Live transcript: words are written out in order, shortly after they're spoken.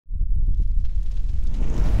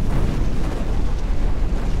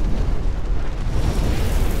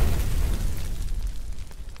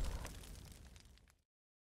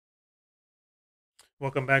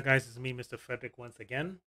Welcome back, guys. It's me, Mr. Frederick, once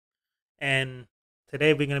again. And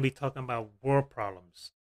today we're going to be talking about word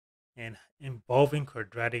problems and involving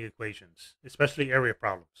quadratic equations, especially area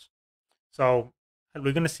problems. So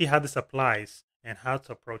we're going to see how this applies and how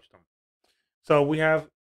to approach them. So we have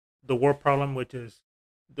the word problem, which is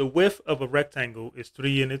the width of a rectangle is 3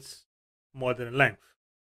 units more than the length,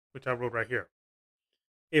 which I wrote right here.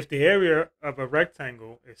 If the area of a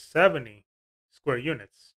rectangle is 70 square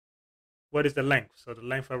units, what is the length? So the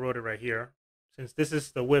length, I wrote it right here. Since this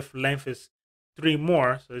is the width, length is 3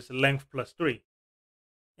 more, so it's length plus 3.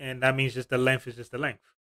 And that means just the length is just the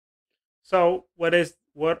length. So what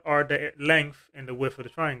are the length and the width of the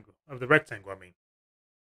triangle, of the rectangle, I mean.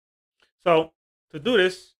 So to do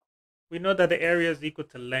this, we know that the area is equal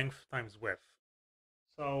to length times width.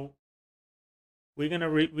 So we're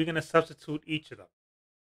gonna substitute each of them.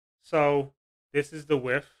 So this is the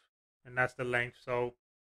width and that's the length. So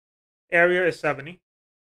area is 70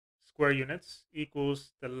 square units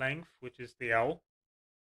equals the length, which is the L,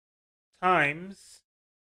 times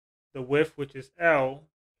the width, which is L,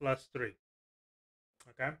 plus 3.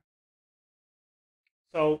 Okay?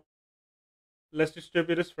 So let's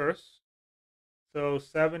distribute this first. So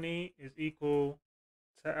 70 is equal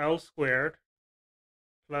to L squared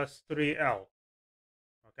plus 3L.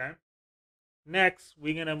 Okay? Next,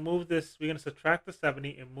 we're going to move this, we're going to subtract the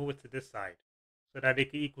 70 and move it to this side so that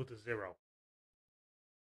it can equal to 0.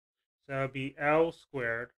 So it'll be L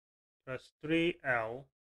squared plus 3L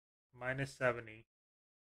minus 70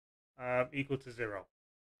 equal to 0.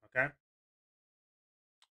 Okay?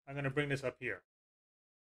 I'm going to bring this up here.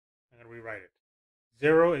 I'm going to rewrite it.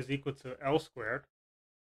 0 is equal to L squared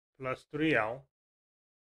plus 3L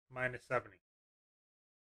minus 70.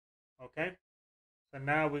 Okay? So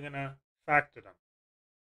now we're going to factor them.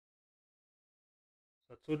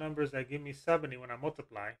 So two numbers that give me 70 when I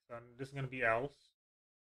multiply. So this is going to be L's.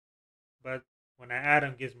 But when I add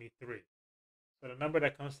them, gives me 3. So the number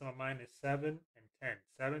that comes to my mind is 7 and 10.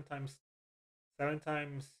 7 times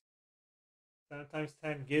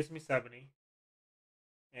 10 gives me 70.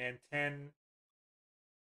 And 10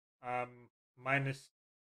 minus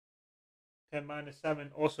 10 minus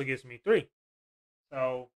 7 also gives me 3.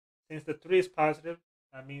 So since the 3 is positive,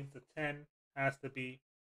 that means the 10 has to be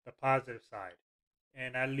the positive side.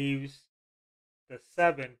 And that leaves the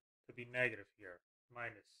 7 to be negative here,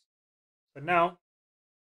 minus. So now,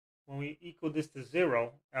 when we equal this to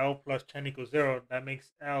 0, L plus 10 equals 0, that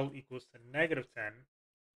makes L equals to negative 10.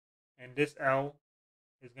 And this L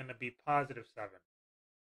is going to be positive 7.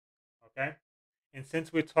 Okay? And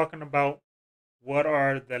since we're talking about what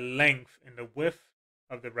are the length and the width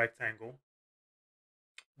of the rectangle,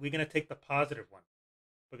 we're going to take the positive one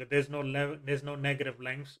because there's no negative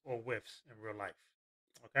lengths or widths in real life.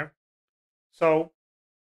 Okay? So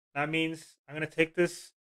that means I'm going to take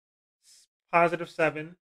this positive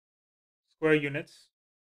 7 square units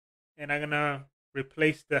and I'm going to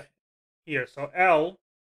replace the here. So L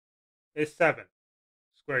is 7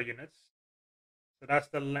 square units. So that's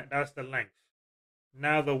the length.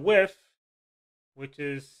 Now the width, which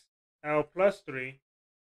is L plus 3,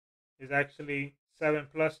 is actually 7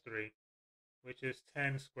 plus 3, which is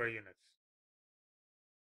 10 square units.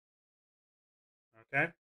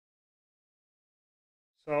 Okay?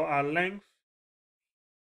 So our length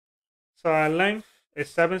is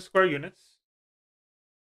 7 square units.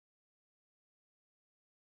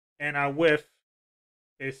 And our width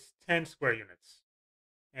is 10 square units.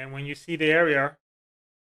 And when you see the area,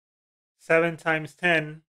 7 times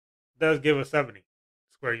 10 does give us 70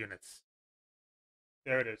 square units.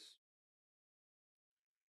 There it is.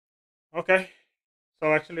 Okay.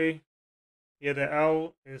 So actually, yeah, the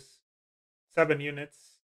L is 7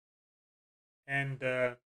 units. And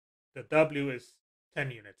the W is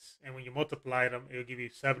 10 units. And when you multiply them, it'll give you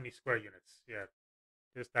 70 square units. Yeah,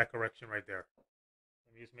 just that correction right there.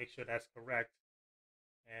 Let me just make sure that's correct.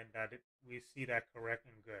 And that we see that correct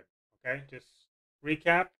and good. Okay, just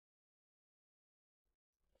recap.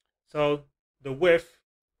 So the width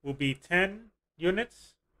will be 10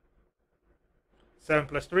 units, 7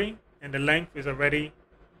 plus 3, and the length is already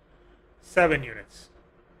 7 units.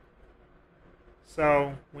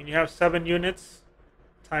 So when you have 7 units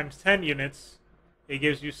times 10 units, it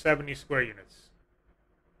gives you 70 square units,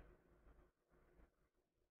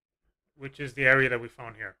 which is the area that we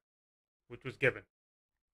found here, which was given.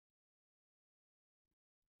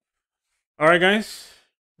 All right, guys,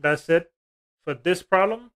 that's it for this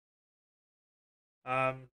problem.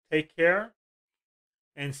 Take care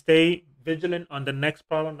and stay vigilant on the next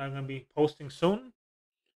problem that I'm going to be posting soon.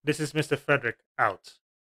 This is Mr. Frederick out.